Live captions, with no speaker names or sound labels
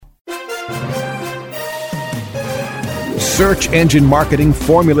Search engine marketing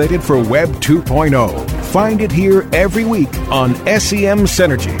formulated for Web 2.0. Find it here every week on SEM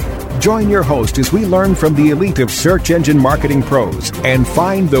Synergy. Join your host as we learn from the elite of search engine marketing pros and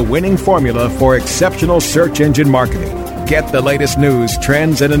find the winning formula for exceptional search engine marketing. Get the latest news,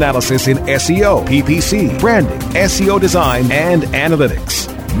 trends, and analysis in SEO, PPC, branding, SEO design, and analytics.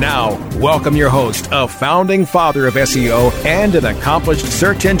 Now, welcome your host, a founding father of SEO and an accomplished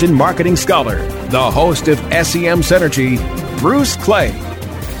search engine marketing scholar, the host of SEM Synergy, Bruce Clay.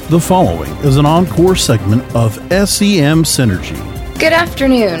 The following is an encore segment of SEM Synergy. Good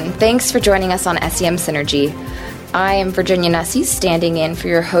afternoon. Thanks for joining us on SEM Synergy. I am Virginia Nussey, standing in for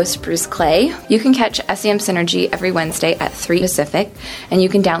your host, Bruce Clay. You can catch SEM Synergy every Wednesday at 3 Pacific, and you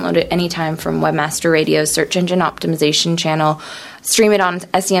can download it anytime from Webmaster Radio's Search Engine Optimization channel, stream it on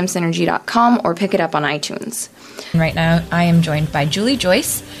semsynergy.com, or pick it up on iTunes. Right now, I am joined by Julie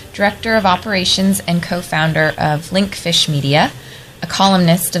Joyce, Director of Operations and co-founder of Linkfish Media, a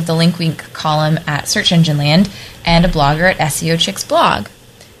columnist of the Link Week column at Search Engine Land, and a blogger at SEO Chicks blog.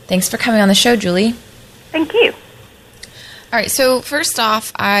 Thanks for coming on the show, Julie. Thank you. All right, so first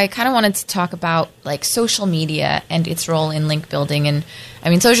off, I kind of wanted to talk about like social media and its role in link building. And I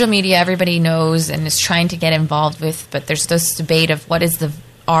mean, social media, everybody knows and is trying to get involved with, but there's this debate of what is the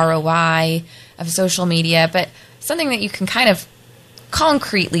ROI of social media. But something that you can kind of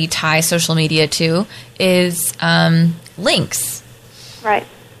concretely tie social media to is links. Right.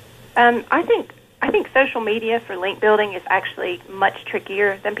 I think social media for link building is actually much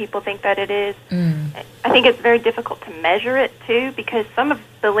trickier than people think that it is. I think it's very difficult to measure it, too, because some of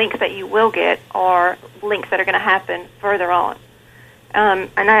the links that you will get are links that are going to happen further on. And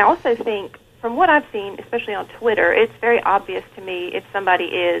I also think, from what I've seen, especially on Twitter, it's very obvious to me if somebody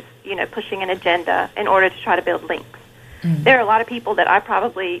is, pushing an agenda in order to try to build links. There are a lot of people that I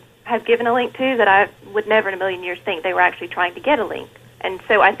probably have given a link to that I would never in a million years think they were actually trying to get a link. And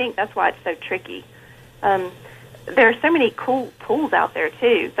so I think that's why it's so tricky. There are so many cool tools out there,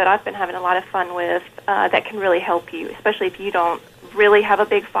 too, that I've been having a lot of fun with that can really help you, especially if you don't really have a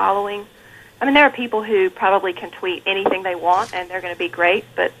big following. I mean, there are people who probably can tweet anything they want, and they're going to be great,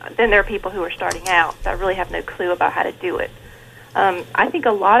 but then there are people who are starting out that really have no clue about how to do it. I think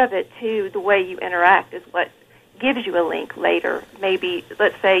a lot of it, too, the way you interact is what gives you a link later. Maybe,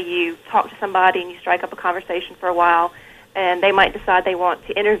 let's say you talk to somebody and you strike up a conversation for a while, and they might decide they want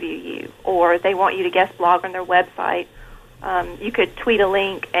to interview you, or they want you to guest blog on their website. You could tweet a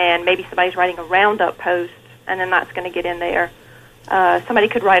link, and maybe somebody's writing a roundup post, and then that's going to get in there. Somebody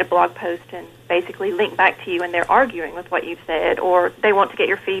could write a blog post and basically link back to you, and they're arguing with what you've said, or they want to get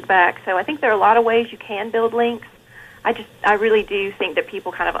your feedback. So I think there are a lot of ways you can build links. I really do think that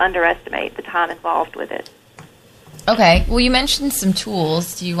people kind of underestimate the time involved with it. Okay. Well, you mentioned some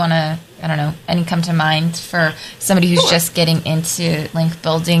tools. Do you want to, any come to mind for somebody who's just getting into link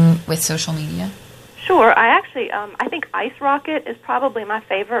building with social media? Sure. I think Ice Rocket is probably my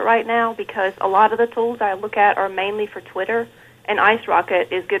favorite right now because a lot of the tools I look at are mainly for Twitter, and Ice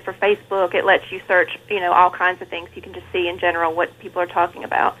Rocket is good for Facebook. It lets you search, all kinds of things. You can just see in general what people are talking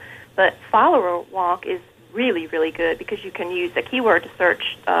about. But Follower Wonk is really, really good because you can use a keyword to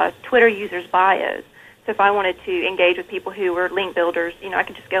search Twitter users' bios. So if I wanted to engage with people who were link builders, I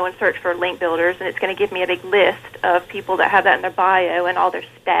could just go and search for link builders, and it's going to give me a big list of people that have that in their bio and all their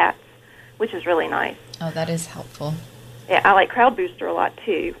stats, which is really nice. Oh, that is helpful. Yeah, I like Crowd Booster a lot,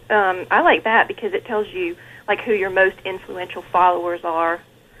 too. I like that because it tells you, who your most influential followers are.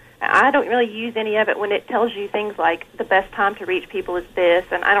 I don't really use any of it when it tells you things like the best time to reach people is this,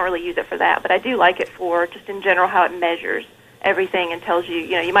 and I don't really use it for that, but I do like it for just in general how it measures everything and tells you,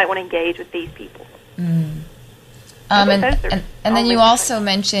 you might want to engage with these people. And then you also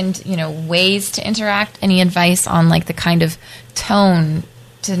mentioned, ways to interact. Any advice on the kind of tone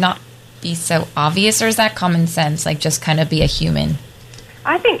to not be so obvious, or is that common sense? Just kind of be a human.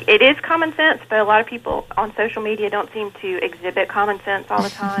 I think it is common sense, but a lot of people on social media don't seem to exhibit common sense all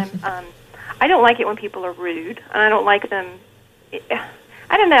the time. I don't like it when people are rude, and I don't like them.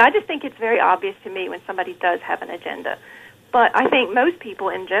 I don't know. I just think it's very obvious to me when somebody does have an agenda. But I think most people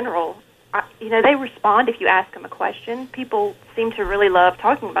in general, they respond if you ask them a question. People seem to really love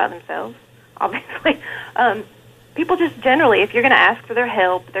talking about themselves, obviously. People just generally, if you're going to ask for their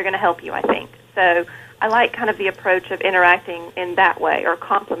help, they're going to help you, I think. So I like kind of the approach of interacting in that way or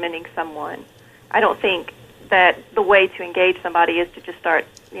complimenting someone. I don't think that the way to engage somebody is to just start,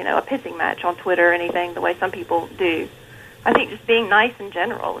 a pissing match on Twitter or anything the way some people do. I think just being nice in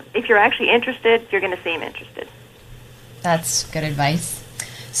general. If you're actually interested, you're going to seem interested. That's good advice.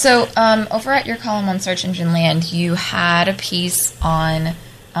 So over at your column on Search Engine Land, you had a piece on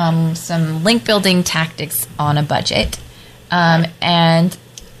some link building tactics on a budget. And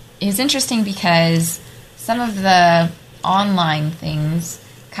it was interesting because some of the online things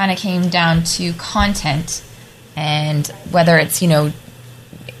kind of came down to content, and whether it's,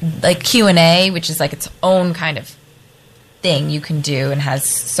 like Q&A, which is like its own kind of thing you can do and has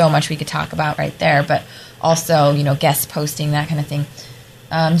so much we could talk about right there, but also, guest posting, that kind of thing.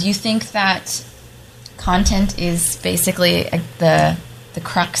 Do you think that content is basically the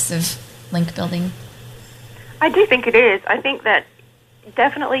crux of link building? I do think it is. I think that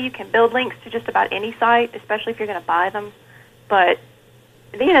definitely you can build links to just about any site, especially if you're going to buy them. But,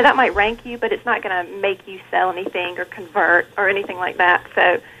 that might rank you, but it's not going to make you sell anything or convert or anything like that.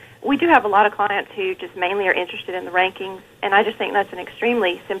 So we do have a lot of clients who just mainly are interested in the rankings, and I just think that's an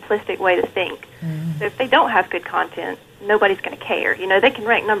extremely simplistic way to think. So if they don't have good content, nobody's going to care. They can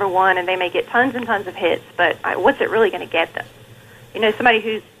rank number one, and they may get tons and tons of hits, but what's it really going to get them? Somebody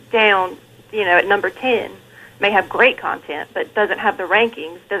who's down, at number 10 may have great content, but doesn't have the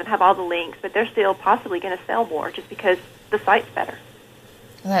rankings, doesn't have all the links, but they're still possibly going to sell more just because the site's better.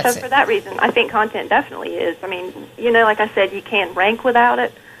 So for that reason, I think content definitely is. I mean, like I said, you can rank without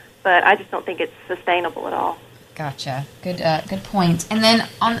it, but I just don't think it's sustainable at all. Gotcha. Good point. And then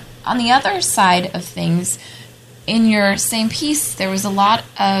on the other side of things, in your same piece, there was a lot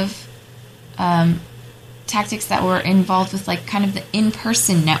of tactics that were involved with like kind of the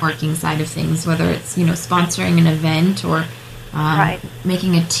in-person networking side of things, whether it's, sponsoring an event or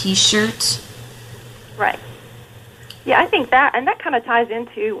making a T-shirt. Right. Yeah, I think that, and that kind of ties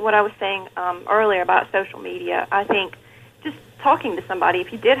into what I was saying earlier about social media. I think just talking to somebody,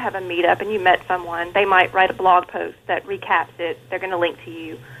 if you did have a meetup and you met someone, they might write a blog post that recaps it. They're going to link to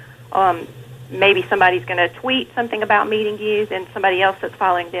you. Maybe somebody's going to tweet something about meeting you, and somebody else that's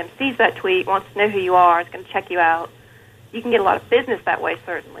following them sees that tweet, wants to know who you are, is going to check you out. You can get a lot of business that way,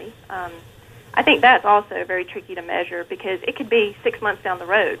 certainly. I think that's also very tricky to measure because it could be 6 months down the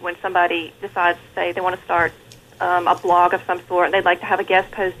road when somebody decides to say they want to start a blog of some sort, and they'd like to have a guest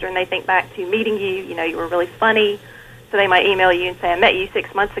poster, and they think back to meeting you. You were really funny, so they might email you and say, I met you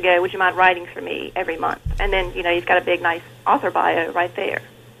 6 months ago. Would you mind writing for me every month? And then, you've got a big, nice author bio right there.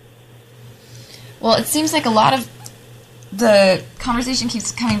 Well, it seems like a lot of the conversation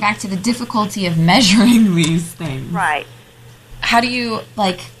keeps coming back to the difficulty of measuring these things. Right. How do you,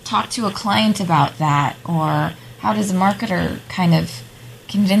 talk to a client about that? Or how does a marketer kind of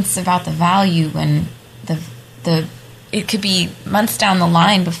convince about the value when it could be months down the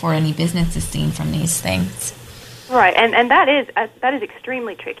line before any business is seen from these things? Right, and that is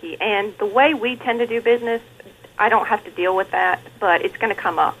extremely tricky. And the way we tend to do business, I don't have to deal with that, but it's going to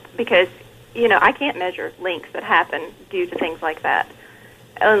come up because, I can't measure links that happen due to things like that.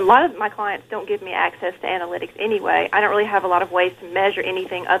 And a lot of my clients don't give me access to analytics anyway. I don't really have a lot of ways to measure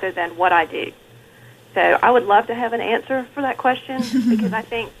anything other than what I do. So I would love to have an answer for that question because I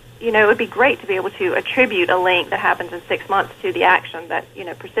think, it would be great to be able to attribute a link that happens in 6 months to the action that,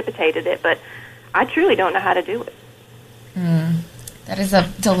 precipitated it, but I truly don't know how to do it. That is a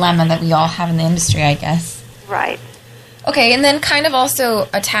dilemma that we all have in the industry, I guess. Right. Okay, and then kind of also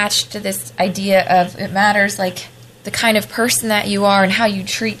attached to this idea of it matters, the kind of person that you are and how you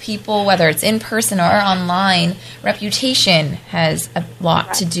treat people, whether it's in person or online. Reputation has a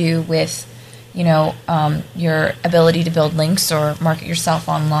lot to do with, your ability to build links or market yourself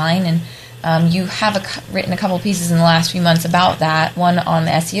online. And you have written a couple pieces in the last few months about that. One on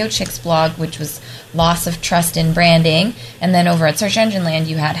the SEO Chicks blog, which was loss of trust in branding. And then over at Search Engine Land,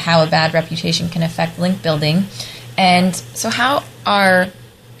 you had how a bad reputation can affect link building. And so how are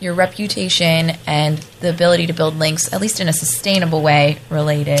your reputation and the ability to build links, at least in a sustainable way,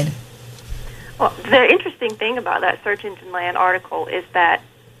 related? Well, the interesting thing about that Search Engine Land article is that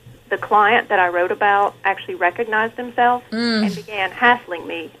the client that I wrote about actually recognized themselves and began hassling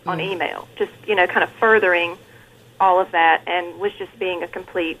me on email, just, kind of furthering all of that, and was just being a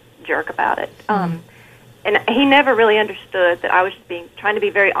complete jerk about it. And he never really understood that I was just trying to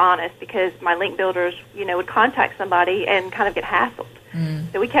be very honest because my link builders, would contact somebody and kind of get hassled.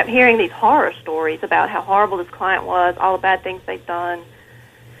 So we kept hearing these horror stories about how horrible this client was, all the bad things they've done.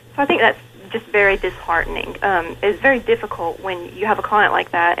 So I think that's just very disheartening. It's very difficult when you have a client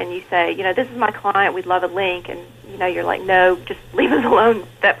like that and you say, this is my client, we'd love a link, and, you're like, no, just leave us alone.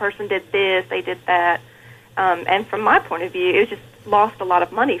 That person did this, they did that. And from my point of view, it just lost a lot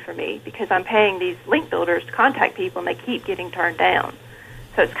of money for me because I'm paying these link builders to contact people and they keep getting turned down.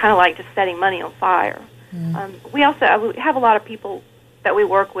 So it's kind of like just setting money on fire. We also have a lot of people that we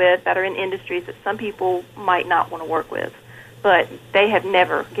work with that are in industries that some people might not want to work with, but they have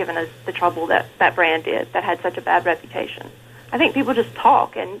never given us the trouble that brand did that had such a bad reputation. I think people just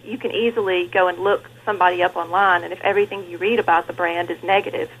talk, and you can easily go and look somebody up online, and if everything you read about the brand is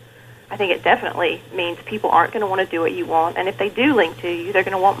negative, I think it definitely means people aren't going to want to do what you want, and if they do link to you, they're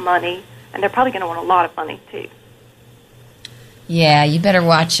going to want money, and they're probably going to want a lot of money, too. Yeah, you better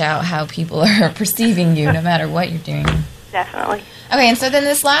watch out how people are perceiving you no matter what you're doing. Definitely. Okay, and so then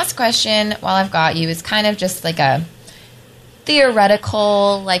this last question, while I've got you, is kind of just like a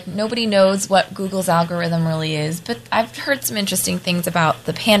theoretical, like nobody knows what Google's algorithm really is, but I've heard some interesting things about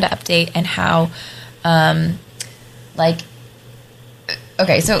the Panda update and how,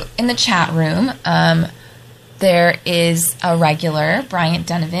 okay, so in the chat room, there is a regular, Bryant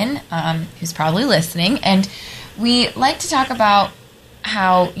Donovan, who's probably listening, and we like to talk about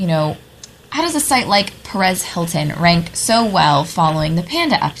how, how does a site like Perez Hilton rank so well following the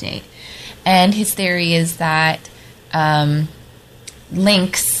Panda update? And his theory is that inbound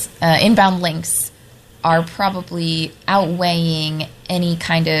links are probably outweighing any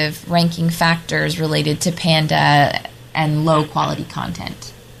kind of ranking factors related to Panda and low quality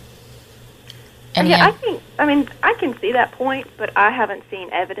content. I can see that point, but I haven't seen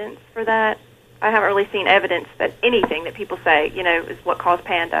evidence for that. I haven't really seen evidence that anything that people say, is what caused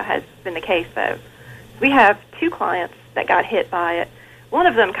Panda has been the case, though. We have 2 clients that got hit by it. One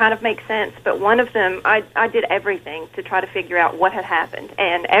of them kind of makes sense, but one of them, I did everything to try to figure out what had happened.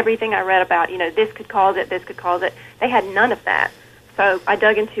 And everything I read about, this could cause it, this could cause it, they had none of that. So I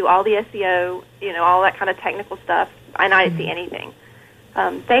dug into all the SEO, all that kind of technical stuff, and I didn't see anything.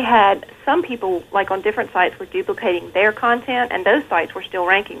 They had some people, like on different sites, were duplicating their content, and those sites were still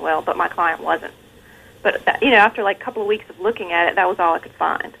ranking well, but my client wasn't. But, after like a couple of weeks of looking at it, that was all I could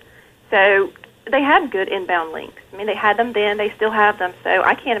find. So they had good inbound links. I mean, they had them then, they still have them, so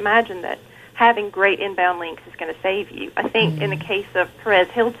I can't imagine that having great inbound links is going to save you. I think in the case of Perez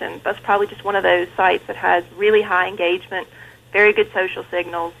Hilton, that's probably just one of those sites that has really high engagement, very good social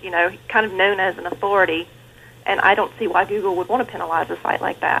signals, kind of known as an authority. And I don't see why Google would want to penalize a site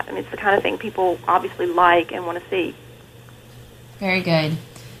like that. I mean, it's the kind of thing people obviously like and want to see. Very good.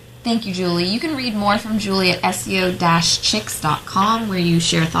 Thank you, Julie. You can read more from Julie at SEO-chicks.com, where you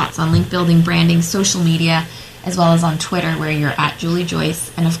share thoughts on link building, branding, social media, as well as on Twitter, where you're at Julie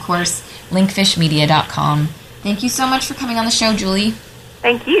Joyce, and of course, linkfishmedia.com. Thank you so much for coming on the show, Julie.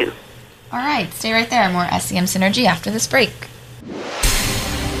 Thank you. All right, stay right there. More SEM Synergy after this break.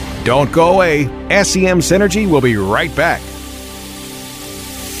 Don't go away. SEM Synergy will be right back.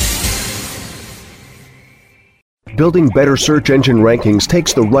 Building better search engine rankings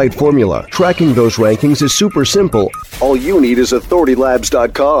takes the right formula. Tracking those rankings is super simple. All you need is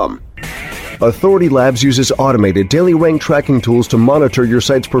authoritylabs.com. Authority Labs uses automated daily rank tracking tools to monitor your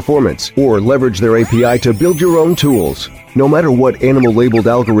site's performance, or leverage their API to build your own tools. No matter what animal-labeled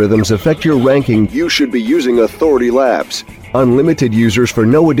algorithms affect your ranking, you should be using Authority Labs. Unlimited users for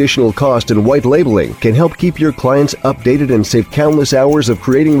no additional cost and white labeling can help keep your clients updated and save countless hours of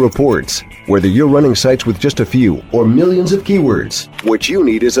creating reports. Whether you're running sites with just a few or millions of keywords, what you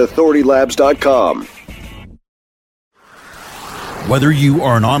need is authoritylabs.com. Whether you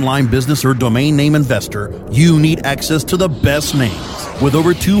are an online business or domain name investor, you need access to the best names. With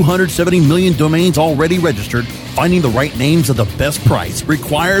over 270 million domains already registered, finding the right names at the best price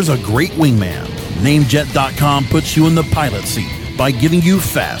requires a great wingman. Namejet.com puts you in the pilot seat by giving you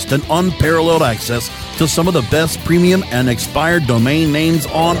fast and unparalleled access to some of the best premium and expired domain names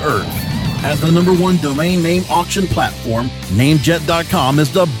on earth. As the #1 domain name auction platform, Namejet.com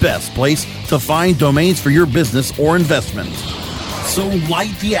is the best place to find domains for your business or investment. So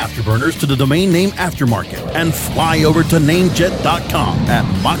light the afterburners to the domain name aftermarket and fly over to Namejet.com at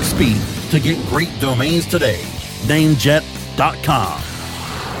Mach speed to get great domains today. Namejet.com.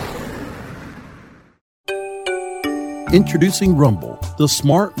 Introducing Rumble, the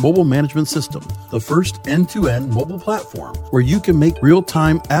smart mobile management system, the first end-to-end mobile platform where you can make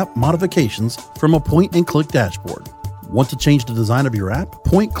real-time app modifications from a point-and-click dashboard. Want to change the design of your app?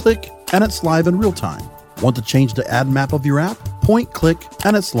 Point-click, and it's live in real time. Want to change the ad map of your app? Point-click,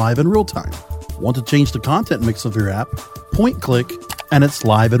 and it's live in real time. Want to change the content mix of your app? Point-click, and it's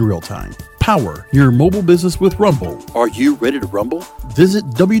live in real time. Power your mobile business with Rumble. Are you ready to rumble? Visit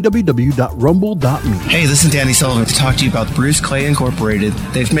www.rumble.me. Hey, this is Danny Sullivan to talk to you about Bruce Clay Incorporated.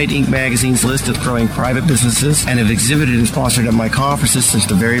 They've made Inc. Magazine's list of growing private businesses and have exhibited and sponsored at my conferences since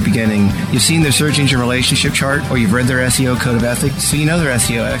the very beginning. You've seen their search engine relationship chart, or you've read their SEO code of ethics, so you know they're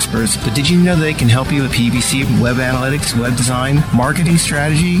SEO experts. But did you know they can help you with PPC, web analytics, web design, marketing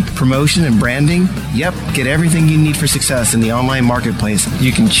strategy, promotion, and branding? Yep, get everything you need for success in the online marketplace.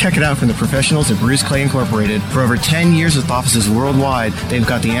 You can check it out from the professionals at Bruce Clay Incorporated. For over 10 years with offices worldwide, they've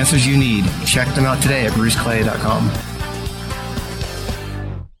got the answers you need. Check them out today at bruceclay.com.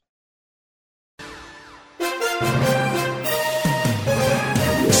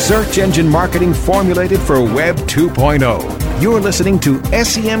 Search engine marketing formulated for Web 2.0. You're listening to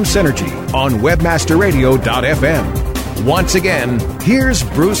SEM Synergy on webmasterradio.fm. Once again, here's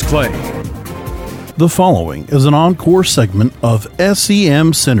Bruce Clay. The following is an encore segment of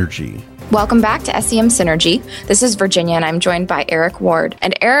SEM Synergy. Welcome back to SEM Synergy. This is Virginia, and I'm joined by Eric Ward.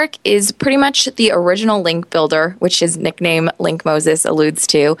 And Eric is pretty much the original link builder, which his nickname Link Moses alludes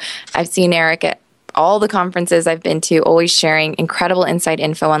to. I've seen Eric at all the conferences I've been to, always sharing incredible inside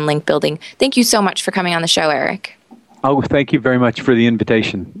info on link building. Thank you so much for coming on the show, Eric. Oh, thank you very much for the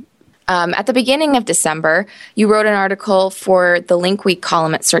invitation. At the beginning of December, you wrote an article for the Link Week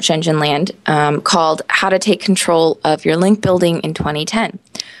column at Search Engine Land called How to Take Control of Your Link Building in 2010.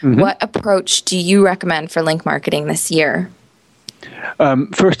 Mm-hmm. What approach do you recommend for link marketing this year?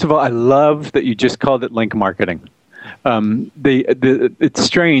 First of all, I love that you just called it link marketing. It's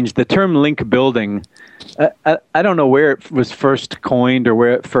strange. The term link building, I don't know where it was first coined or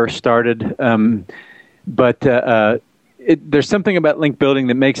where it first started, but there's something about link building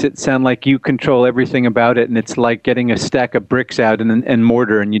that makes it sound like you control everything about it, and it's like getting a stack of bricks out and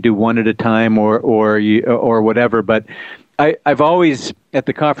mortar, and you do one at a time or whatever. But I've always, at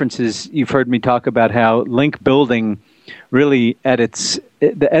the conferences, you've heard me talk about how link building really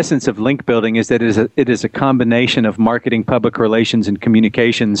the essence of link building is that it is a combination of marketing, public relations, and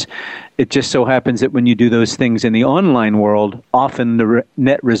communications. It just so happens that when you do those things in the online world, often the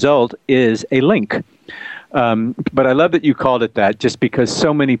net result is a link. But I love that you called it that, just because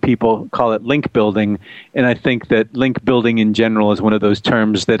so many people call it link building, and I think that link building in general is one of those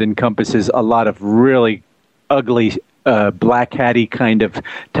terms that encompasses a lot of really ugly black hatty kind of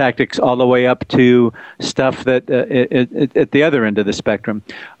tactics, all the way up to stuff that at the other end of the spectrum.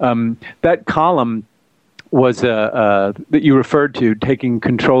 That column was that you referred to, taking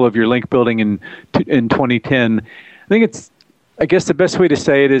control of your link building in 2010. I guess the best way to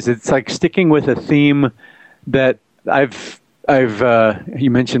say it is it's like sticking with a theme that I've you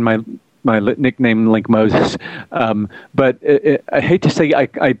mentioned my nickname Link Moses, but I hate to say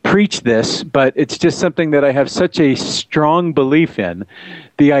I preach this, but it's just something that I have such a strong belief in.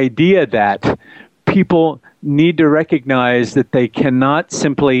 The idea that people need to recognize that they cannot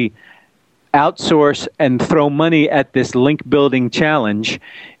simply outsource and throw money at this link building challenge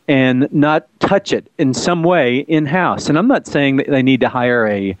and not touch it in some way in-house. And I'm not saying that they need to hire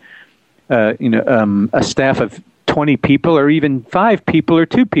a staff of 20 people or even 5 people or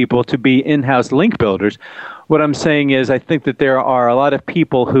 2 people to be in-house link builders. What I'm saying is I think that there are a lot of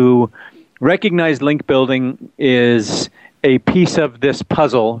people who recognize link building is a piece of this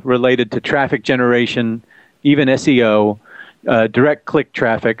puzzle related to traffic generation, even SEO, direct click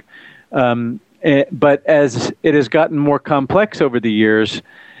traffic. But as it has gotten more complex over the years,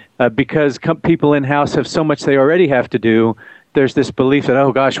 because people in-house have so much they already have to do, there's this belief that,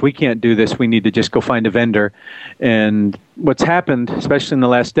 oh gosh, we can't do this. We need to just go find a vendor. And what's happened, especially in the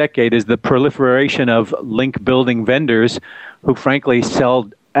last decade, is the proliferation of link building vendors who frankly sell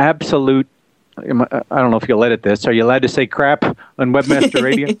absolute, I don't know if you'll edit this. Are you allowed to say crap on Webmaster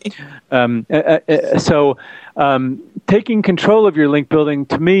Radio? So taking control of your link building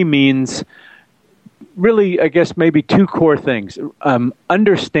to me means really, I guess, maybe 2 core things.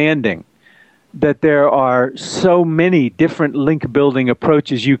 Understanding that there are so many different link building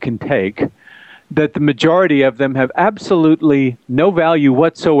approaches you can take, that the majority of them have absolutely no value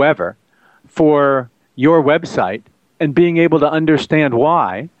whatsoever for your website, and being able to understand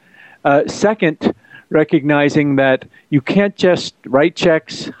why. Second, recognizing that you can't just write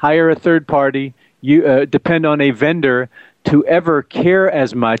checks, hire a third party, you depend on a vendor to ever care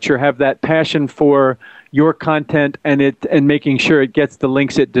as much or have that passion for your content and making sure it gets the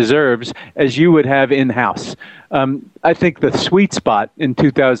links it deserves as you would have in-house. I think the sweet spot in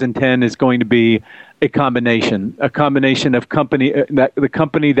 2010 is going to be a combination of the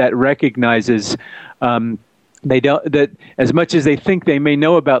company that recognizes that as much as they think they may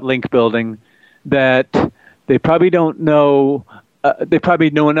know about link building, that they probably don't know. They probably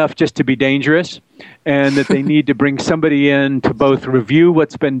know enough just to be dangerous, and that they need to bring somebody in to both review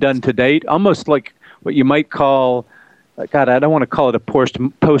what's been done to date, almost like what you might call, God, I don't want to call it a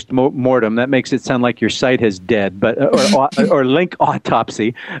post-mortem. That makes it sound like your site has dead, but or link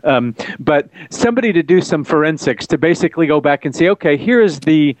autopsy. But somebody to do some forensics to basically go back and say, okay, here is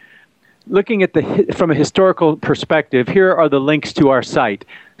looking at from a historical perspective, here are the links to our site.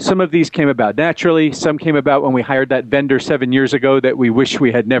 Some of these came about naturally. Some came about when we hired that vendor 7 years ago that we wish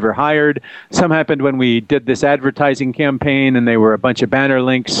we had never hired. Some happened when we did this advertising campaign and they were a bunch of banner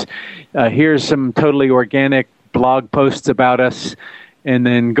links. Here's some totally organic blog posts about us. And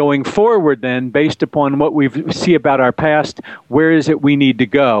then going forward, then, based upon what we see about our past, where is it we need to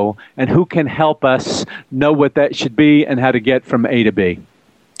go, and who can help us know what that should be and how to get from A to B?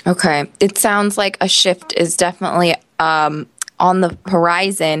 Okay. It sounds like a shift is definitely on the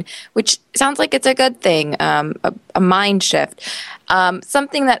horizon, which sounds like it's a good thing, a mind shift.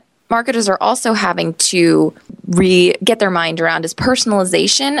 Something that marketers are also having to get their mind around is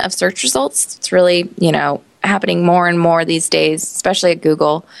personalization of search results. It's really, happening more and more these days, especially at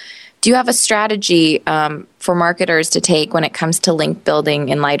Google. Do you have a strategy for marketers to take when it comes to link building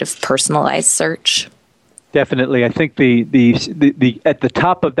in light of personalized search? Definitely. I think the at the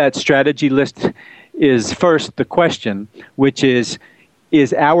top of that strategy list is first the question, which is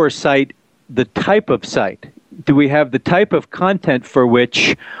our site the type of site? Do we have the type of content for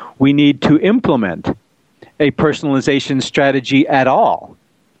which we need to implement a personalization strategy at all?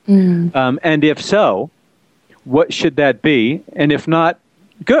 And if so, what should that be? And if not,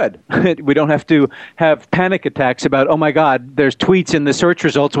 good. We don't have to have panic attacks about, oh my God, there's tweets in the search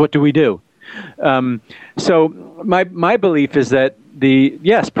results. What do we do? So my belief is that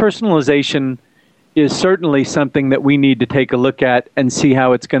personalization is certainly something that we need to take a look at and see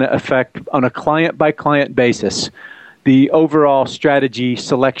how it's going to affect on a client-by-client basis the overall strategy,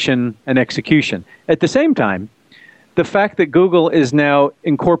 selection, and execution. At the same time, the fact that Google is now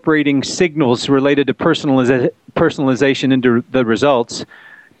incorporating signals related to personalization into the results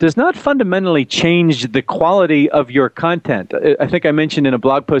does not fundamentally change the quality of your content. I think I mentioned in a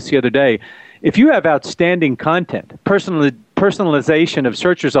blog post the other day, if you have outstanding content, personalization of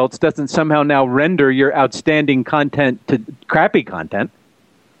search results doesn't somehow now render your outstanding content to crappy content.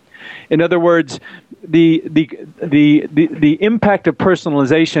 In other words, the impact of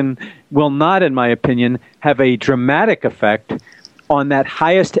personalization will not, in my opinion, have a dramatic effect on that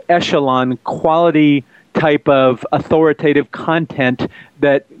highest echelon quality type of authoritative content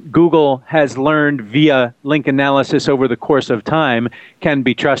that Google has learned via link analysis over the course of time can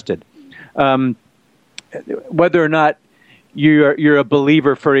be trusted. Whether or not you're a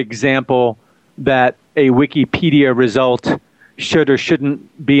believer, for example, that a Wikipedia result should or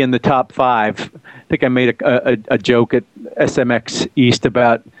shouldn't be in the top 5. I think I made a joke at SMX East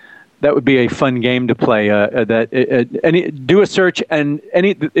about that would be a fun game to play. Do a search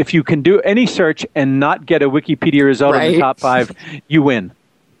if you can do any search and not get a Wikipedia result in the top 5, you win.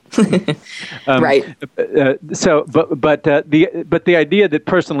 Right. But the idea that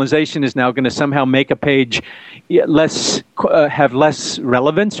personalization is now going to somehow make a page have less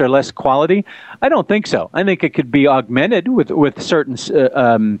relevance or less quality, I don't think so. I think it could be augmented with certain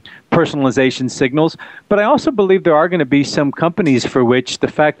personalization signals. But I also believe there are going to be some companies for which the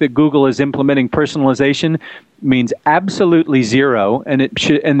fact that Google is implementing personalization means absolutely zero, and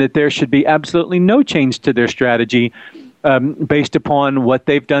that there should be absolutely no change to their strategy. Based upon what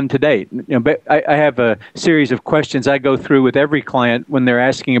they've done to date. But I have a series of questions I go through with every client when they're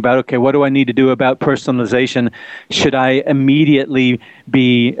asking about, okay, what do I need to do about personalization? Should I immediately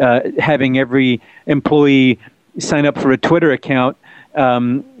be having every employee sign up for a Twitter account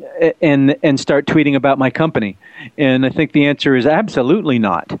and start tweeting about my company? And I think the answer is absolutely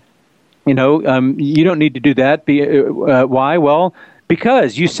not. You don't need to do that. Why? Well,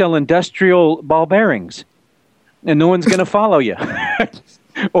 because you sell industrial ball bearings. And no one's going to follow you,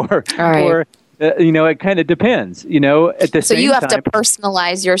 or it kind of depends. At the same time, so you have to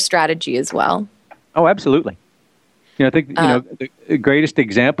personalize your strategy as well. Oh, absolutely. I think the greatest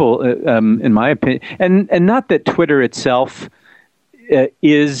example, in my opinion, and not that Twitter itself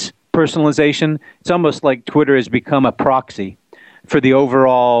is personalization. It's almost like Twitter has become a proxy for the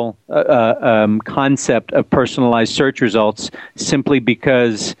overall concept of personalized search results, simply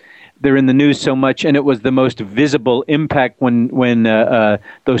because they're in the news so much, and it was the most visible impact when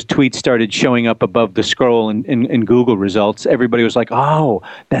those tweets started showing up above the scroll in Google results. Everybody was like, oh,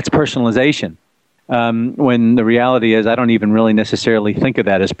 that's personalization. When the reality is, I don't even really necessarily think of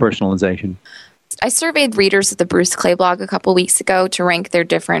that as personalization. I surveyed readers of the Bruce Clay blog a couple weeks ago to rank their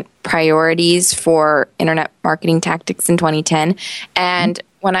different priorities for internet marketing tactics in 2010. And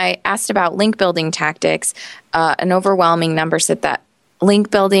when I asked about link building tactics, an overwhelming number said that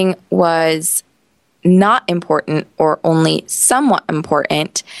link building was not important or only somewhat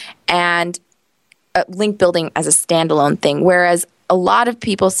important, and link building as a standalone thing, whereas a lot of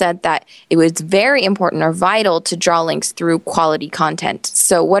people said that it was very important or vital to draw links through quality content.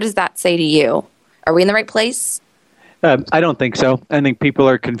 So what does that say to you? Are we in the right place? I don't think so. I think people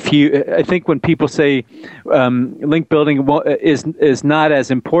are confused. I think when people say link building is not as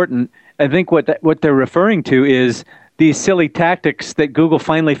important, I think what they're referring to is these silly tactics that Google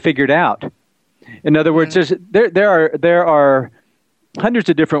finally figured out. In other words, there are hundreds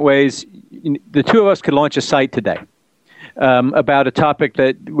of different ways. The two of us could launch a site today about a topic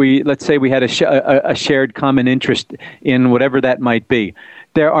that let's say we had a shared common interest in, whatever that might be.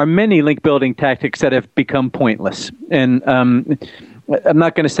 There are many link building tactics that have become pointless. And I'm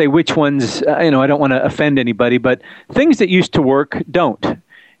not going to say which ones, I don't want to offend anybody, but things that used to work don't.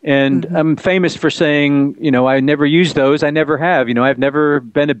 And I'm famous for saying, I never use those. I never have. I've never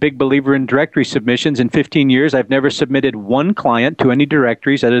been a big believer in directory submissions. In 15 years, I've never submitted one client to any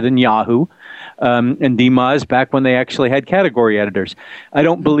directories other than Yahoo and DMOZ back when they actually had category editors. I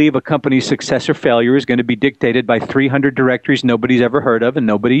don't believe a company's success or failure is going to be dictated by 300 directories nobody's ever heard of and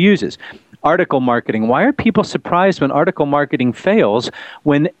nobody uses. Article marketing. Why are people surprised when article marketing fails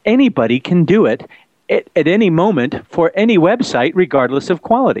when anybody can do it at any moment for any website, regardless of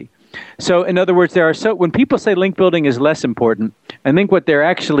quality? So, in other words, when people say link building is less important, I think what they're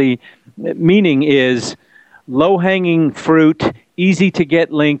actually meaning is low-hanging fruit,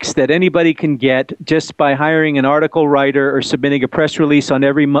 easy-to-get links that anybody can get just by hiring an article writer or submitting a press release on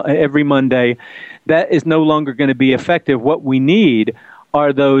every Monday. That is no longer going to be effective. What we need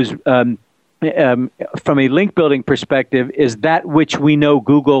are those from a link building perspective, is that which we know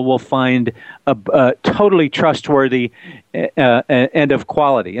Google will find totally trustworthy and of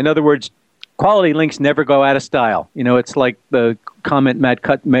quality. In other words, quality links never go out of style. It's like the comment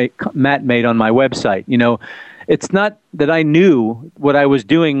Matt made on my website. It's not that I knew what I was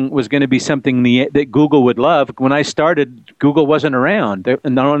doing was going to be something that Google would love. When I started, Google wasn't around.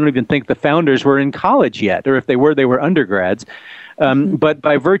 And I don't even think the founders were in college yet, or if they were undergrads. But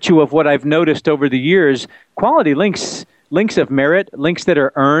by virtue of what I've noticed over the years, quality links of merit, links that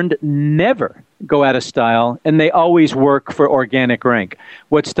are earned, never go out of style, and they always work for organic rank.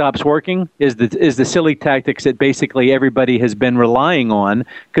 What stops working is the silly tactics that basically everybody has been relying on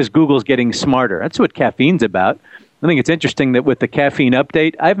because Google's getting smarter. That's what caffeine's about. I think it's interesting that with the caffeine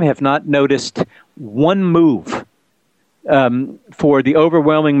update, I have not noticed one move for the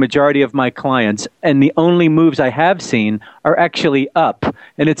overwhelming majority of my clients, and the only moves I have seen are actually up.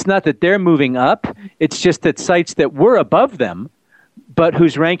 And it's not that they're moving up, it's just that sites that were above them, but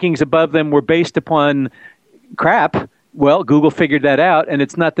whose rankings above them were based upon crap, well, Google figured that out, and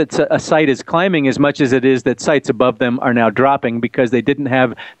it's not that a site is climbing as much as it is that sites above them are now dropping because they didn't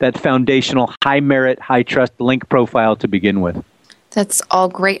have that foundational high-merit, high-trust link profile to begin with. That's all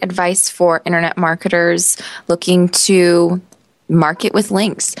great advice for internet marketers looking to market with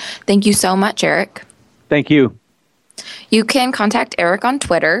links. Thank you so much, Eric. Thank you. You can contact Eric on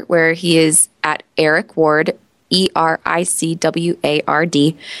Twitter, where he is at Eric Ward,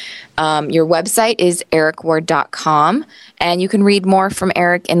 ERICWARD. Your website is ericward.com, and you can read more from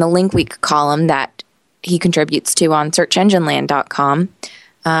Eric in the Link Week column that he contributes to on searchengineland.com.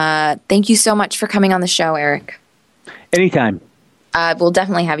 Thank you so much for coming on the show, Eric. Anytime. We'll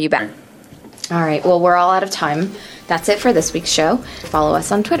definitely have you back. All right. Well, we're all out of time. That's it for this week's show. Follow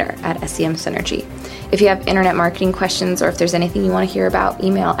us on Twitter at SEM Synergy. If you have internet marketing questions or if there's anything you want to hear about,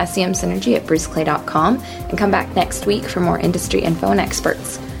 email semsynergy@bruceclay.com and come back next week for more industry info and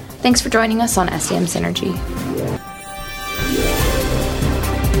experts. Thanks for joining us on SEM Synergy.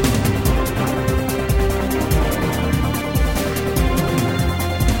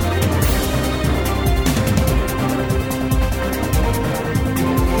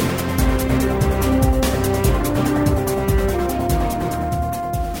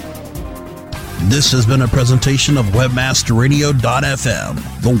 This has been a presentation of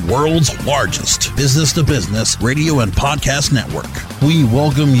webmasterradio.fm, the world's largest business-to-business radio and podcast network. We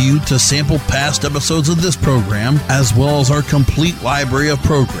welcome you to sample past episodes of this program, as well as our complete library of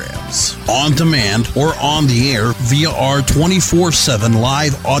programs, on demand or on the air via our 24/7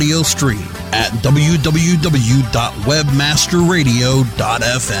 live audio stream at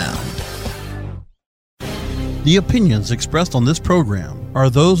www.webmasterradio.fm. The opinions expressed on this program are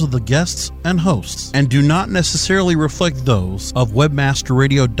those of the guests and hosts and do not necessarily reflect those of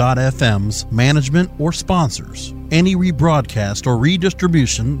webmasterradio.fm's management or sponsors. Any rebroadcast or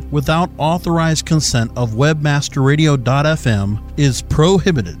redistribution without authorized consent of webmasterradio.fm is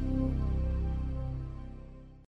prohibited.